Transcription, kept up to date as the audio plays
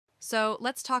So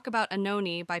let's talk about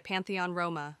Annone by Pantheon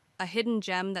Roma, a hidden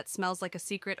gem that smells like a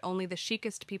secret only the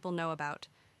chicest people know about.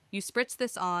 You spritz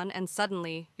this on, and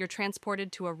suddenly you're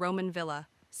transported to a Roman villa,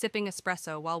 sipping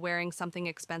espresso while wearing something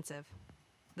expensive.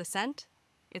 The scent?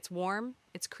 It's warm,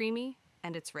 it's creamy,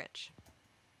 and it's rich.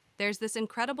 There's this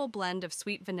incredible blend of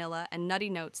sweet vanilla and nutty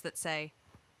notes that say,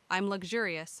 I'm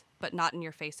luxurious, but not in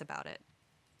your face about it.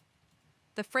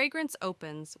 The fragrance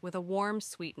opens with a warm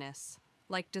sweetness,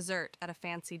 like dessert at a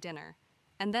fancy dinner,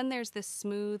 and then there's this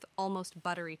smooth, almost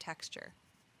buttery texture.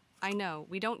 I know,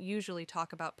 we don't usually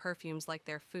talk about perfumes like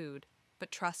they're food, but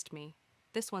trust me,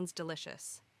 this one's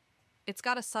delicious. It's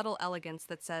got a subtle elegance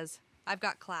that says, I've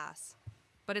got class,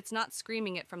 but it's not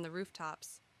screaming it from the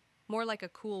rooftops, more like a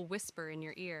cool whisper in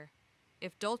your ear.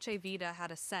 If Dolce Vita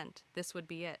had a scent, this would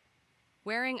be it.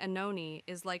 Wearing Annone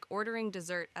is like ordering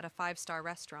dessert at a five-star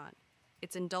restaurant.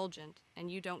 It's indulgent,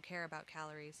 and you don't care about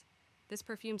calories. This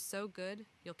perfume's so good,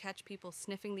 you'll catch people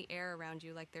sniffing the air around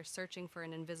you like they're searching for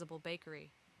an invisible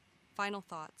bakery. Final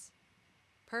thoughts.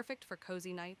 Perfect for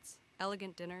cozy nights,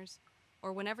 elegant dinners,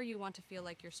 or whenever you want to feel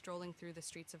like you're strolling through the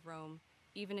streets of Rome,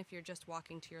 even if you're just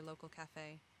walking to your local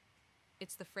cafe.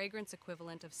 It's the fragrance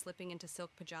equivalent of slipping into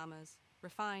silk pajamas,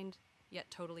 refined, yet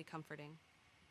totally comforting.